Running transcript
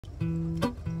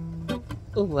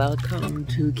Welcome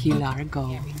to Key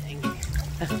Largo.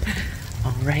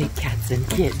 Alright, cats and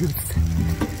kittens.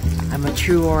 I'm a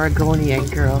true Oregonian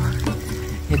girl.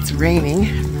 It's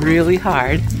raining really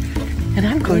hard, and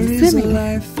I'm going swimming.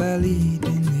 Life I lead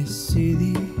in this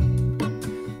city.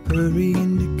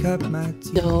 Hurrying to cut my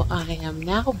teeth. So I am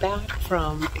now back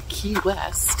from Key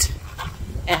West,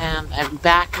 and I'm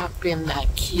back up in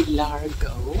Key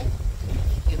Largo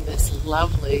in this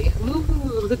lovely, ooh,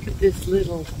 look at this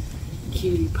little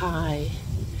cutie pie,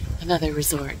 another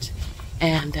resort.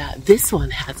 And this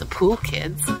one has a pool,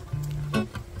 kids. I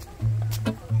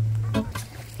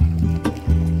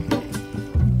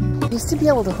used to be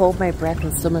able to hold my breath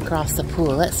and swim across the pool.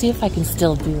 Let's see if I can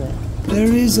still do it.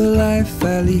 There is a life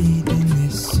I lead in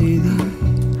this city.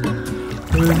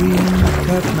 Hurrying to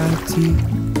cut my teeth.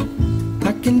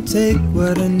 I can take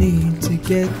what I need to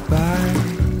get by.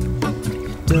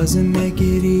 It doesn't make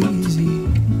it easy.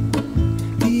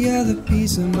 The other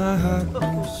piece of my heart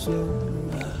will show.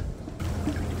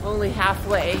 Only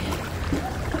halfway.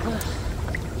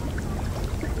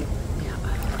 Yeah.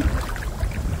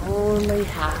 Only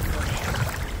halfway.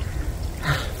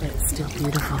 But it's still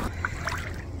beautiful.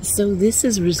 So this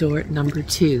is resort number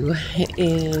 2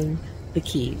 in the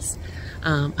Keys.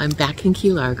 I'm back in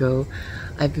Key Largo.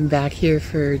 I've been back here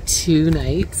for 2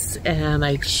 nights, and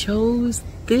I chose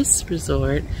this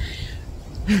resort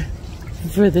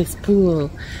for this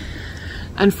pool.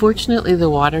 Unfortunately, the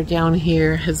water down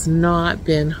here has not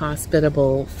been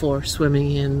hospitable for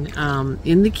swimming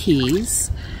in the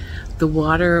Keys. The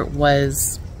water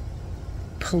was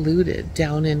polluted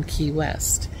down in Key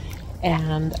West,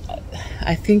 and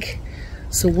I think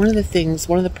so. One of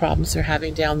the problems they're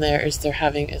having down there is they're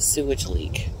having a sewage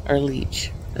leak, or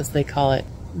leach as they call it.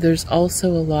 There's also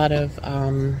a lot of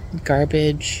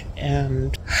garbage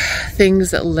and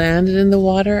things that landed in the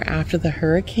water after the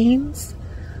hurricanes.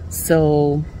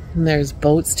 So there's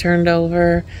boats turned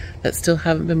over that still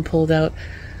haven't been pulled out.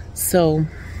 So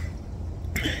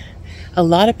a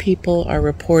lot of people are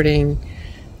reporting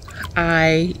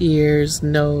eye, ears,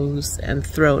 nose, and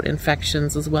throat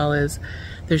infections, as well as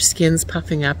their skin's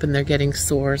puffing up and they're getting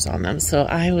sores on them. So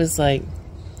I was like,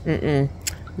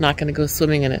 not gonna go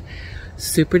swimming in it.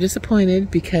 Super disappointed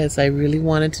because I really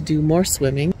wanted to do more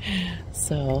swimming.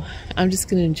 So I'm just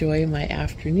gonna enjoy my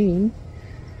afternoon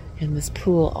in this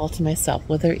pool all to myself.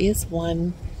 Well, there is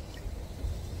one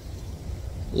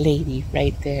lady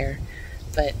right there,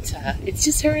 but it's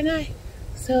just her and I.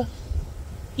 So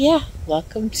yeah,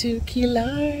 welcome to Key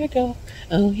Largo.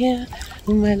 Oh yeah,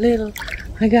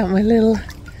 I got my little,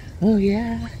 oh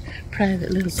yeah,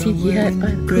 private little tiki hut by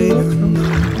the pool.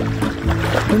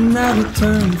 When I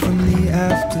return from the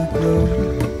afterglow,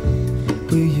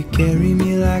 will you carry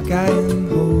me like I am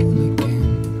whole again?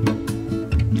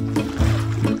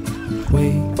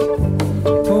 Wait,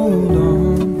 hold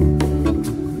on,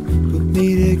 put me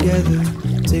together,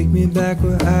 take me back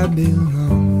where I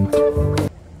belong.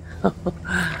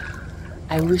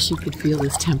 I wish you could feel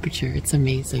this temperature. It's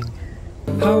amazing.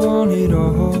 I want it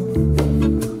all.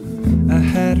 I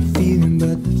had a feeling,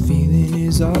 but the feeling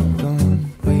is all gone.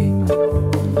 Wait,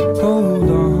 hold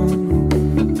on,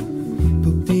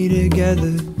 put me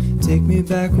together, take me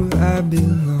back where I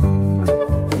belong.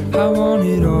 I want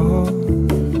it all.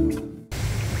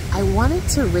 I want it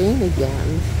to rain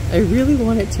again. I really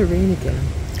want it to rain again.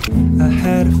 I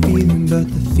had a feeling, but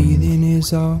the feeling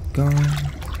is all gone.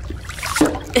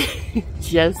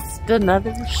 Just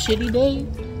another shitty day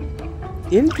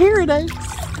in paradise.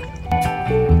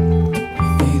 The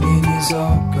feeling is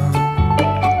all gone.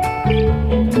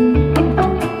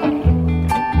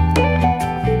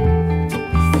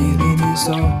 The feeling is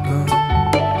all gone.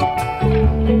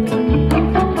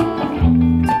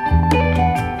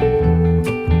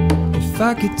 If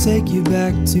I could take you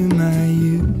back to my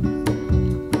youth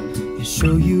and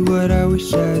show you what I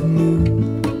wish I knew.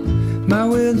 My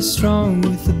will is strong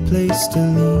with a place to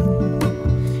lean.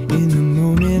 In the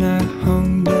moment I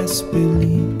hung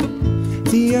desperately,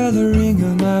 the other ring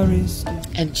on my wrist.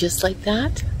 And just like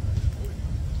that,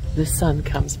 the sun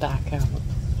comes back out.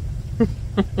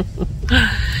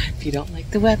 If you don't like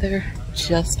the weather,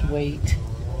 just wait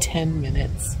 10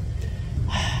 minutes.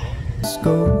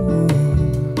 Gold,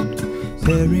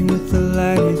 pairing with the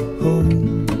light it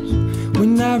holds.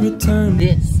 When I return,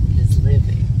 This is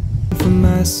living. from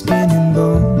my skin and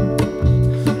bones,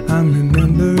 I'm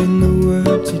remembering the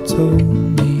words you told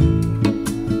me.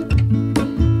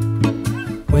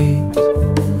 Wait,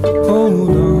 hold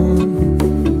on,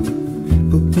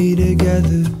 put me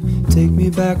together, take me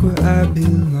back where I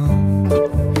belong.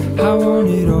 I want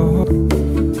it all.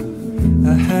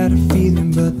 I had a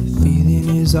feeling, but the feeling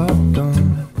is all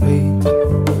gone. Wait,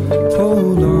 hold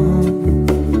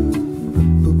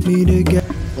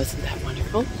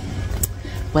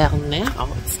Well, now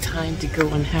it's time to go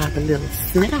and have a little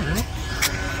snack.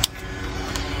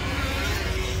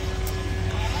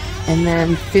 And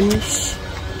then finish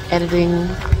editing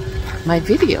my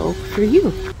video for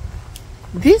you.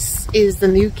 This is the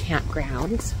new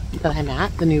campground that I'm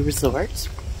at, the new resort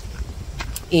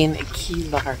in Key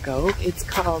Largo. It's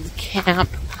called Camp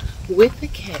with a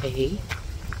K,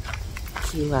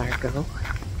 Key Largo.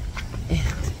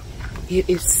 And it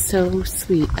is so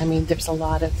sweet. I mean, there's a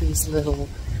lot of these little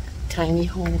tiny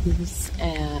homes,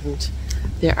 and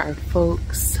there are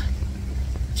folks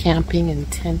camping and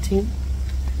tenting.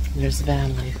 There's a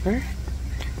van lifer.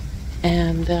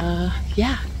 And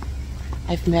yeah,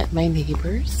 I've met my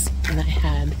neighbors, and I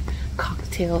had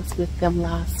cocktails with them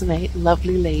last night.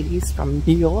 Lovely ladies from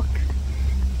New York.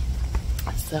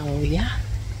 So yeah,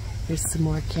 there's some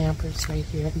more campers right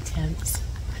here in tents,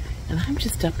 and I'm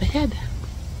just up ahead.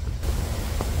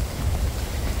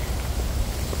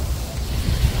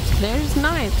 There's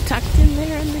Ninth tucked in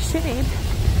there in the shade.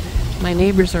 My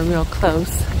neighbors are real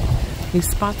close. These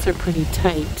spots are pretty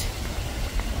tight,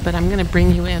 but I'm gonna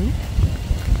bring you in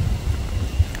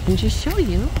and just show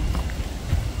you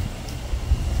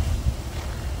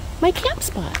my camp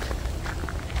spot.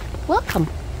 Welcome.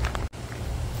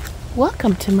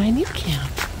 Welcome to my new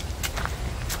camp.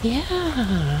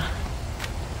 Yeah.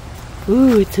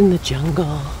 Ooh, it's in the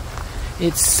jungle.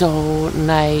 It's so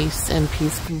nice and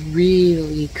peaceful.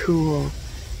 Really cool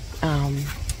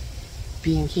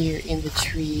being here in the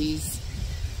trees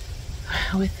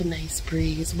with a nice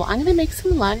breeze. Well, I'm gonna make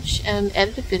some lunch and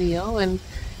edit a video and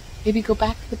maybe go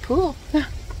back to the pool.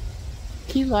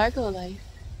 Key Largo life.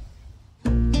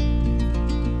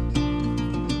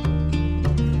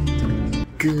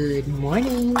 Good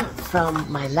morning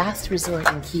from my last resort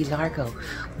in Key Largo.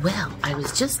 Well, I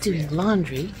was just doing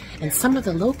laundry and some of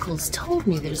the locals told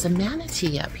me there's a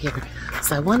manatee up here.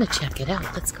 So I want to check it out.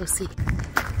 Let's go see.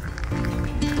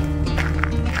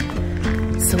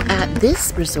 So at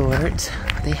this resort,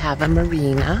 they have a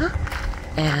marina,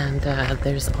 and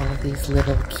there's all these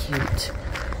little cute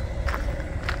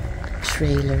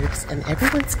trailers, and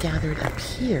everyone's gathered up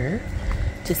here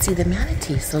to see the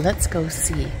manatee. So let's go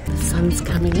see. The sun's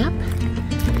coming up,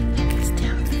 and it's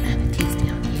down. The manatee's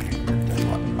down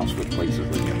here. I'll switch places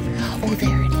with you. Oh,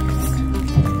 there it is.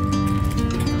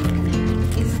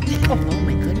 Oh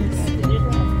my goodness. There's a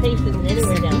lot of places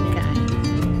anywhere down there.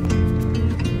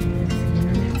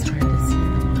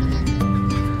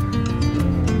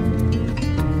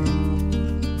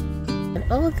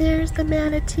 Oh, there's the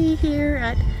manatee here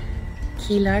at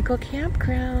Key Largo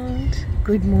Campground.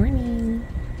 Good morning,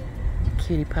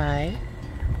 cutie pie.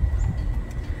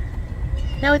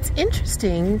 Now it's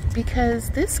interesting because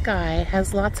this guy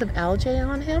has lots of algae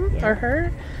on him, or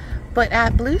her, but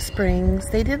at Blue Springs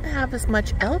they didn't have as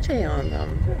much algae on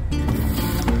them.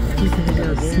 Look at the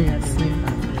little snip.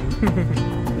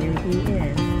 Here he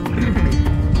is.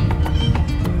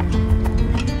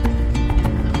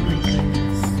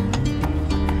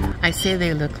 I say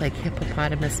they look like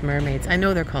hippopotamus mermaids. I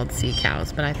know they're called sea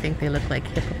cows, but I think they look like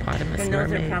hippopotamus And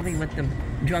mermaids. those are probably what the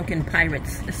drunken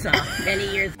pirates saw many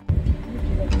years.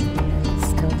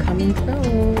 Still coming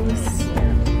close.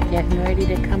 Getting ready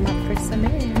to come up for some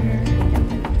air.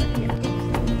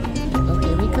 Oh,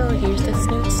 here we go. Here's the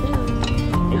snoot snoot.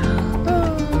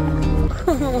 Oh.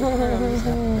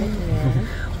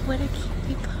 What a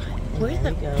cutie pie.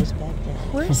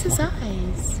 Where's his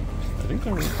eyes?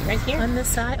 Right here. On the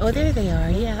side. Oh, there they are.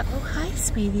 Yeah. Oh, hi,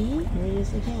 sweetie. Here he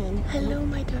is again. Hello,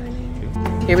 my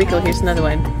darling. Here we go. Here's another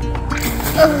one.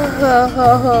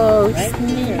 Oh, Right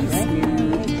here, right here,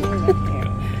 right here, right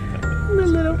there. the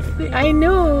little thing. I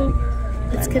know.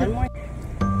 Let's get One more.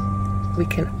 We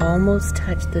can almost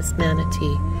touch this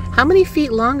manatee. How many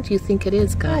feet long do you think it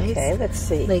is, guys? Okay, let's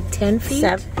see. Like 10 feet?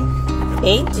 7,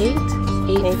 8. 8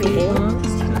 Maybe feet 8. long.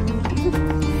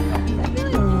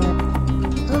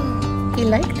 Oh, he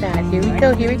liked that. Here we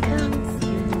go. Here he comes.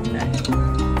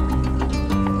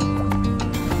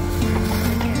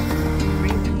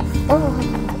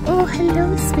 Oh,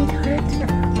 hello,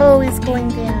 sweetheart. Oh, he's going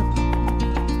down.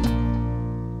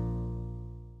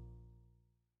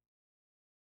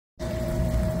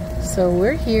 So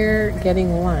we're here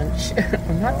getting lunch.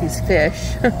 Not these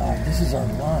fish. This is our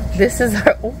lunch. This is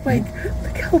our, oh my,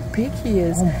 look how big he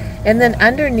is. And then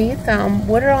underneath,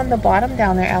 what are on the bottom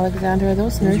down there, Alexander? Are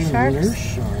those nurse sharks? Nurse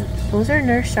sharks. Those are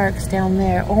nurse sharks down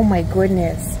there. Oh my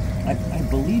goodness. I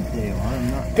believe they are. I'm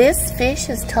not. This fish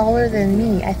is taller than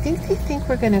me. I think they think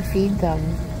we're gonna feed them.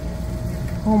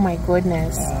 Oh my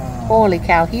goodness. Holy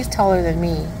cow, he's taller than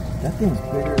me. That thing's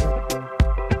bigger.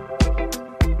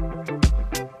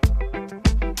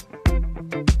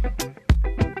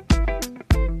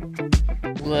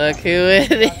 Look who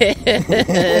it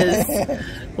is.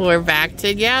 We're back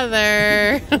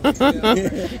together.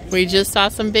 We just saw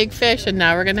some big fish and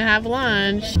now we're gonna have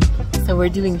lunch. So we're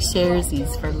doing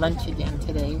sharesies for lunch again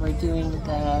today. We're doing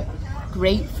the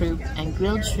grapefruit and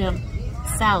grilled shrimp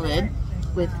salad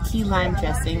with key lime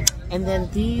dressing. And then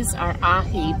these are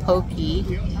ahi pokey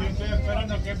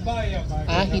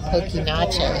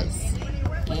nachos.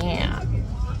 Yeah.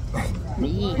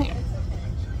 Yeah.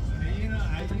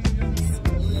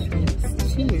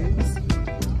 Cheers.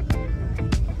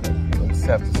 Let's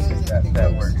have to see if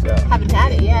that works out. Haven't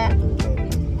had it yet.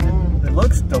 It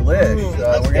looks delish.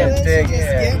 We're going to dig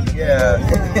in. Yeah.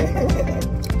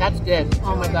 That's good.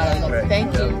 Oh my god, I love it.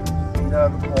 Thank you.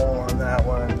 Snug hole on that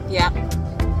one. Yeah.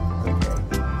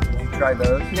 You try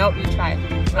those? Nope, you try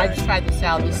it. I just tried the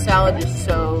salad. The salad is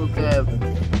so good.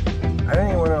 I don't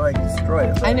even want to like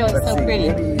destroy it. I know, it's Let's so see. pretty.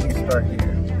 Maybe you can start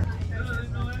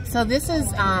here. So this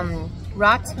is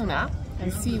raw tuna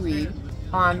and seaweed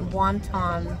on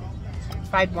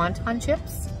fried wonton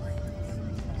chips.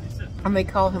 And they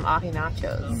call them ahi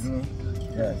nachos.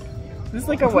 Yes. This is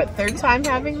like our, what, third time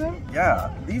having them?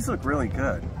 Yeah, these look really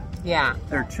good. Yeah.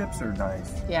 Their chips are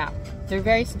nice. Yeah. They're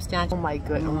very substantial. Oh my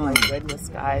goodness,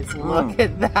 guys. Look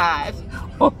at that.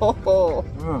 Oh.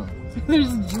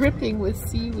 There's dripping with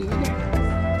seaweed.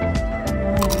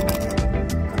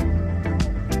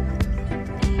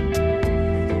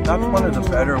 That's one of the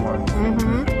better ones.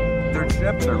 Their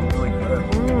chips are really good.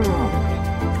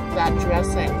 That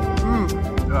dressing.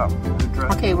 Yeah, good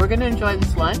dressing. Okay, we're gonna enjoy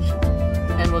this lunch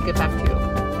and we'll get back to you.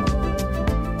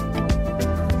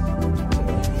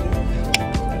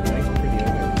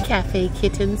 Cafe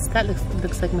kittens. That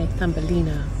looks like my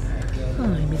Thumbelina. Oh,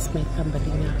 I miss my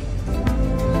Thumbelina.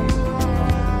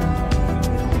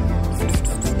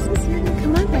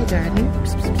 Come on, my darling.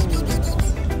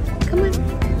 Come on.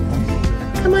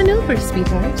 Come on over,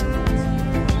 sweetheart.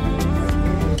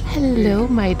 Hello,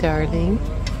 my darling.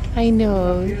 I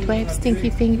know. Do I have stinky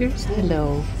fingers?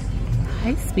 Hello.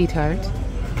 Hi, sweetheart.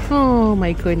 Oh,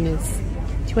 my goodness.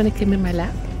 Do you want to come in my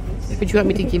lap? Would you want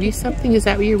me to give you something? Is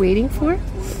that what you're waiting for?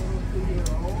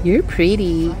 You're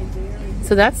pretty.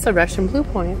 So that's the Russian blue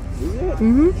point.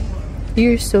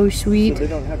 You're so sweet. So they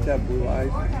don't have to have blue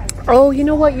eyes? Oh, you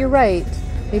know what? You're right.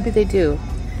 Maybe they do.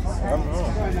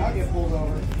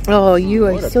 Oh, you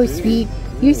are so sweet.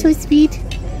 You're so sweet.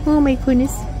 Oh my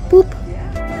goodness. Boop.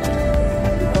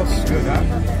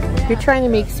 You're trying to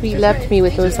make sweet love to me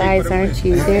with those eyes, aren't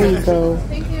you? There you go.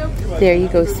 There you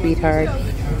go, sweetheart.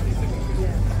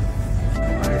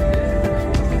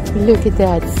 Look at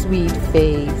that sweet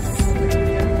face.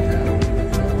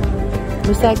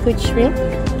 Was that good shrimp?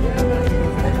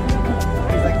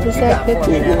 Was that good?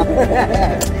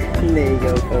 There you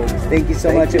go, folks. Thank you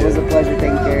so much. It was a pleasure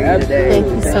taking care of you today. Thank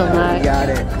you so much. You got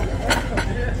it.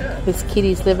 This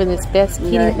kitty's living his best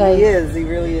kitty Yeah, life. he is. He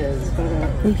really is.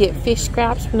 We get fish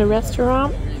scraps from the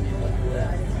restaurant.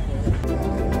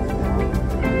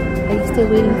 Are you still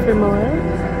waiting for more?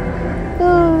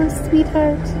 Oh,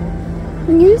 sweetheart.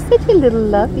 You're such a little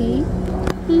lovey.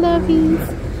 Lovies.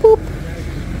 Boop.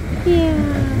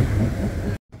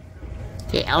 Yeah.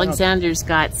 Okay, Alexander's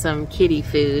got some kitty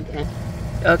food.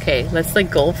 Okay, let's like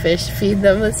goldfish feed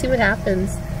them. Let's see what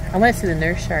happens. I want to see the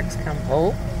nurse sharks come.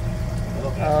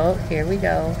 Oh, here we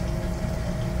go.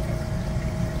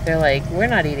 They're like, we're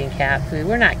not eating cat food.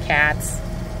 We're not cats.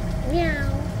 Meow.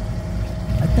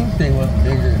 I think they look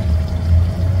bigger.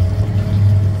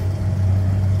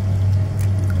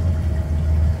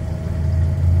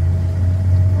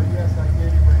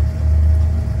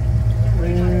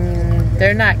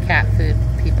 They're not cat food,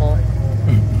 people.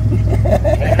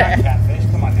 They're not catfish.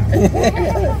 Come on now.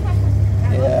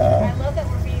 Yeah. I love that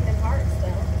we're being the hearts,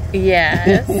 though.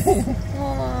 Yes.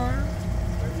 Aww.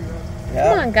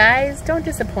 Come on, guys. Don't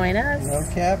disappoint us. No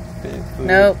cat food.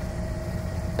 Nope.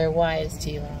 They're wise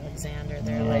to you, Alexander.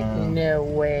 They're like, no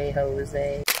way,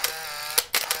 Jose.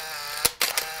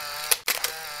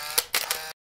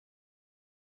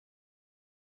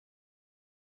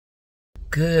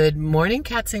 Good morning,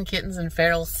 cats and kittens and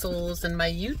feral souls and my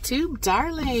YouTube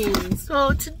darlings.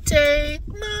 So today,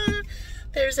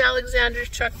 there's Alexander's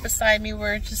truck beside me.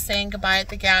 We're just saying goodbye at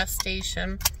the gas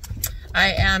station.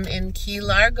 I am in Key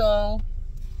Largo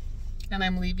and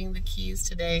I'm leaving the keys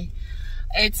today.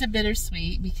 It's a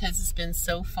bittersweet because it's been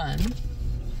so fun,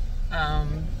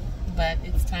 but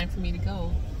it's time for me to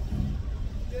go.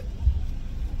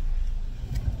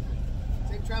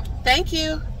 Safe travel. Thank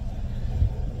you.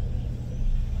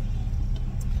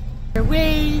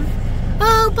 Wave.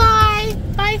 Oh, bye.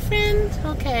 Bye, friend.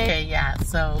 Okay, yeah,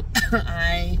 so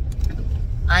I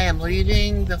I am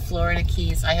leaving the Florida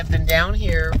Keys. I have been down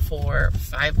here for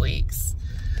 5 weeks,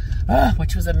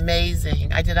 which was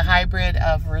amazing. I did a hybrid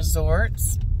of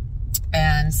resorts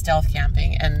and stealth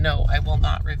camping, and no, I will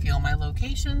not reveal my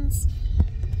locations.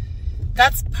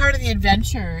 That's part of the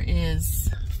adventure, is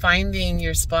finding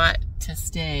your spot to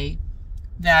stay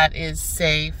that is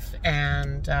safe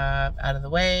and out of the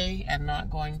way and not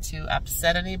going to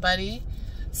upset anybody.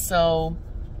 So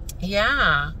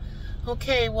yeah,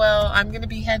 okay, well, I'm going to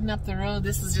be heading up the road.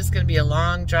 This is just going to be a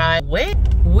long drive. Away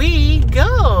we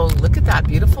go. Look at that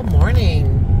beautiful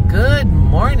morning. Good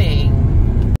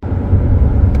morning.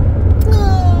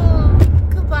 Oh,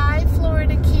 goodbye,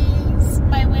 Florida Keys,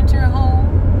 my winter home.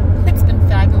 It's been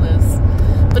fabulous.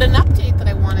 But an update that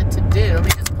I wanted to do, let me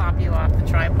just pop you off the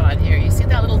tripod here. You see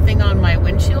that little thing on my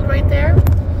windshield right there?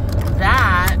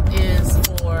 That is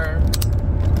for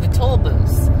the toll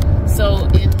booths. So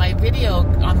in my video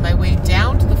on my way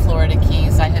down to the Florida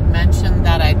Keys, I had mentioned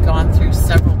that I'd gone through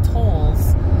several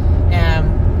tolls and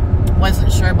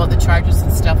wasn't sure about the charges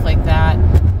and stuff like that.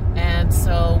 And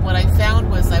so what I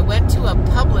found was I went to a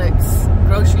Publix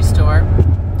grocery store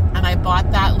and I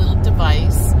bought that little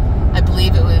device. I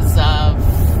believe it was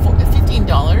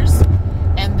 $15.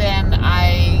 And then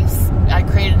I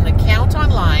created an account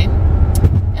online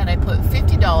and I put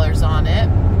 $50 on it.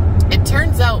 It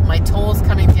turns out my tolls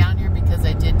coming down here, because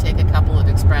I did take a couple of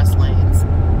express lanes,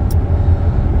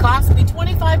 cost me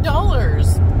 $25.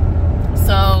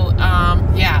 So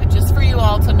yeah, just for you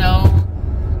all to know,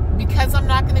 because I'm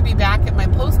not going to be back at my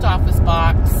post office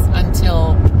box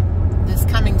until this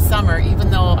coming summer, even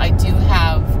though I do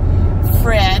have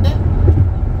Fred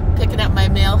picking up my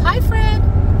mail. Hi, Fred.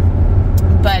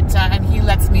 But and he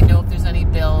lets me know if there's any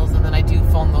bills, and then I do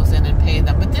phone those in and pay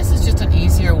them. But this is just an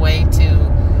easier way to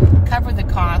cover the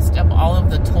cost of all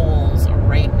of the tolls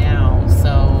right now.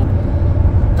 So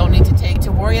don't need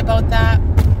to worry about that.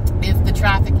 If the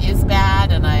traffic is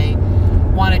bad and I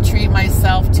want to treat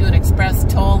myself to an express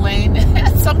toll lane,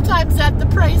 sometimes at the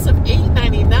price of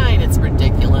 $8.99, it's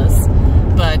ridiculous.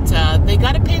 But they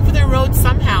got to pay for their roads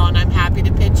somehow, and I'm happy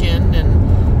to pitch in and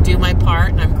do my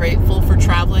part, and I'm grateful for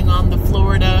traveling on the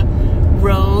Florida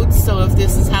roads. So if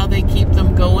this is how they keep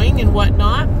them going and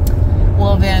whatnot,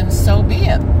 well then so be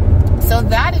it. So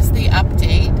that is the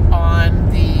update on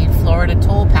the Florida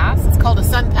toll pass. It's called a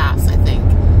sun pass, I think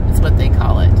is what they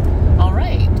call it. All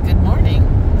right, good morning.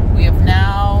 We have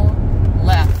now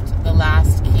left the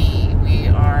last key. We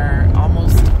are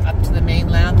almost up to the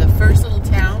mainland. The first little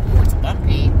town, oh, it's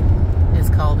bumpy,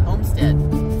 is called Homestead.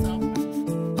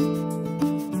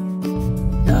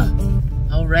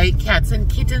 All right, cats and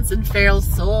kittens and feral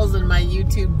souls and my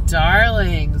YouTube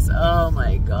darlings. Oh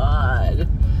my God.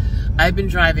 I've been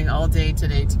driving all day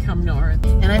today to come north,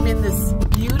 and I'm in this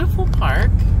beautiful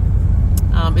park.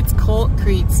 It's Colt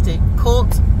Creek State Park.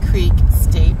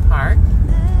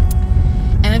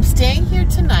 And I'm staying here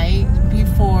tonight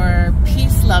before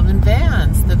Peace, Love, and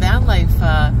Vans, the van life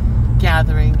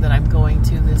gathering that I'm going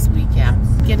to this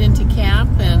weekend. Get into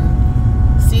camp and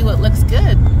see what looks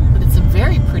good. But it's a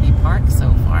very pretty park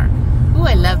so far. Ooh,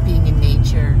 I love being in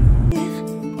nature.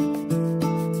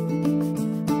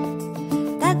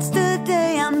 That's the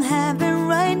day I'm having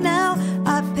right now.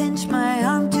 I pinch my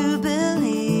arm to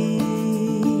believe.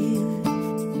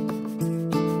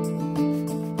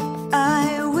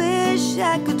 I wish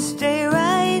I could stay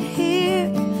right here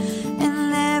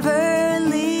and never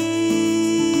leave.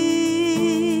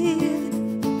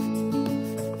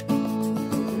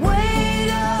 Wait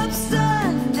up,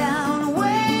 sundown,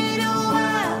 wait a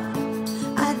while.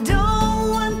 I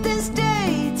don't want this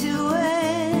day to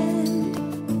end.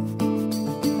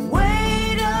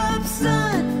 Wait up,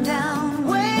 sundown,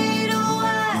 wait a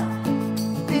while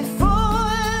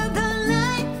before the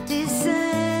night descends.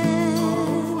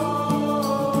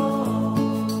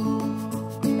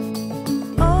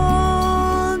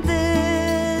 All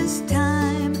this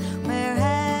time, where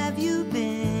have you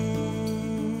been?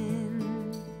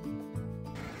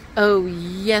 Oh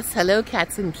yes, hello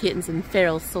cats and kittens and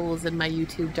feral souls and my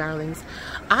YouTube darlings.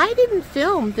 I didn't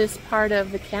film this part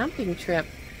of the camping trip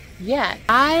yet.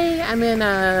 I am in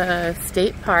a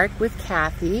state park with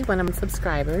Kathy, one of my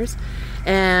subscribers,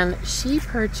 and she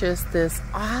purchased this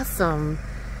awesome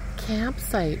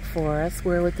campsite for us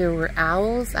where there were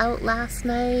owls out last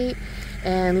night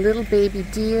and little baby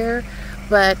deer.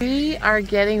 But we are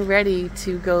getting ready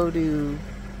to go to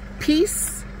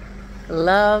Peace,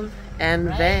 Love, and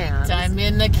Vans. I'm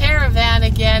in the caravan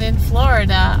again in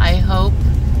Florida. I hope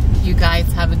you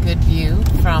guys have a good view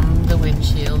from the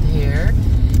windshield here.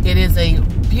 It is a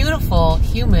beautiful,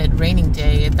 humid, raining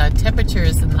day. The temperature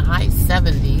is in the high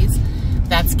 70s.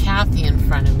 That That's Kathy in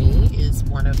front of me, is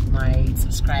one of my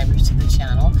subscribers to the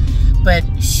channel. But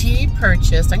she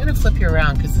purchased, I'm going to flip you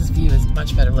around because this view is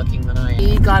much better looking than I am.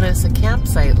 She got us a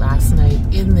campsite last night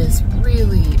in this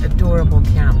really adorable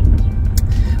camp.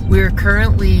 We're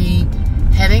currently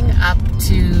heading up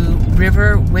to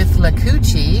River with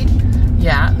Lakuchi.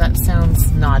 Yeah, that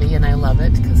sounds naughty and I love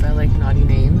it because I like naughty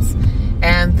names.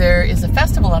 And there is a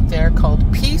festival up there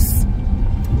called Peace,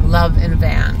 Love and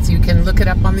Vans. You can look it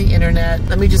up on the internet.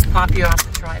 Let me just pop you off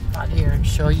the tripod here and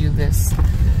show you this.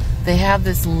 They have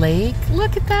this lake,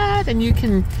 look at that, and you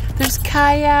can, there's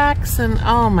kayaks and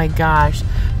oh my gosh.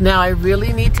 Now I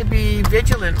really need to be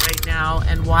vigilant right now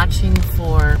and watching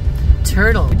for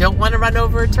turtle. We don't want to run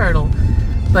over a turtle,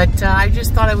 but I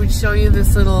just thought I would show you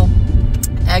this little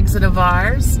exit of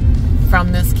ours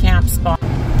from this camp spot.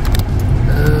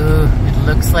 Ooh, it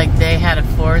looks like they had a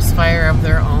forest fire of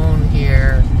their own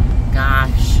here.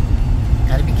 Gosh,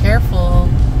 gotta be careful.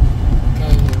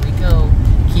 Okay, here we go.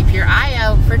 Keep your eye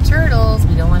out for turtles.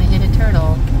 We don't want to hit a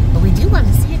turtle, but we do want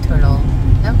to see a turtle.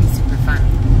 That would be super fun.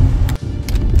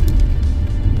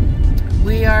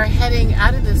 We are heading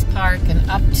out of this park and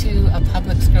up to a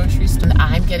Publix grocery store.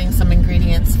 I'm getting some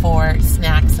ingredients for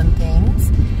snacks and things.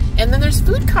 And then there's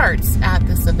food carts at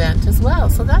this event as well,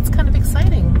 so that's kind of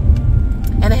exciting.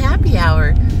 And a happy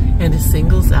hour and a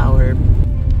singles hour.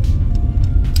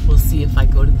 We'll see if I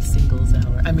go to the singles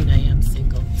hour. I mean, I am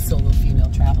single, solo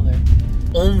female traveler.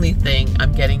 Only thing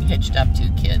I'm getting hitched up to,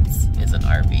 kids, is an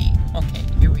RV.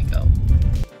 Okay, here we go.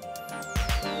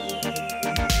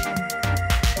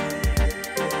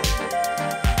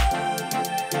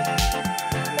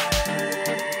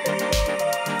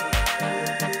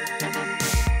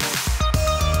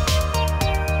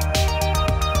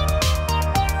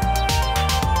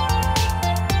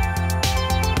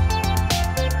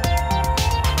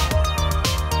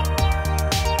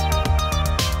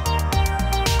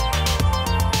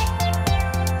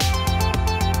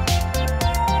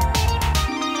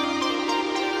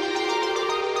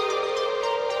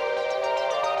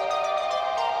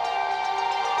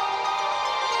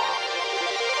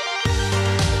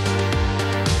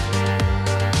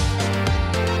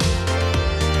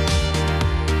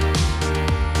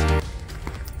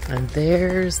 And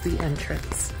there's the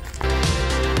entrance.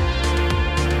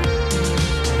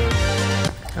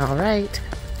 All right.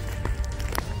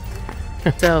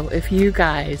 So if you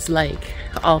guys like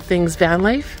all things van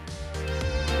life,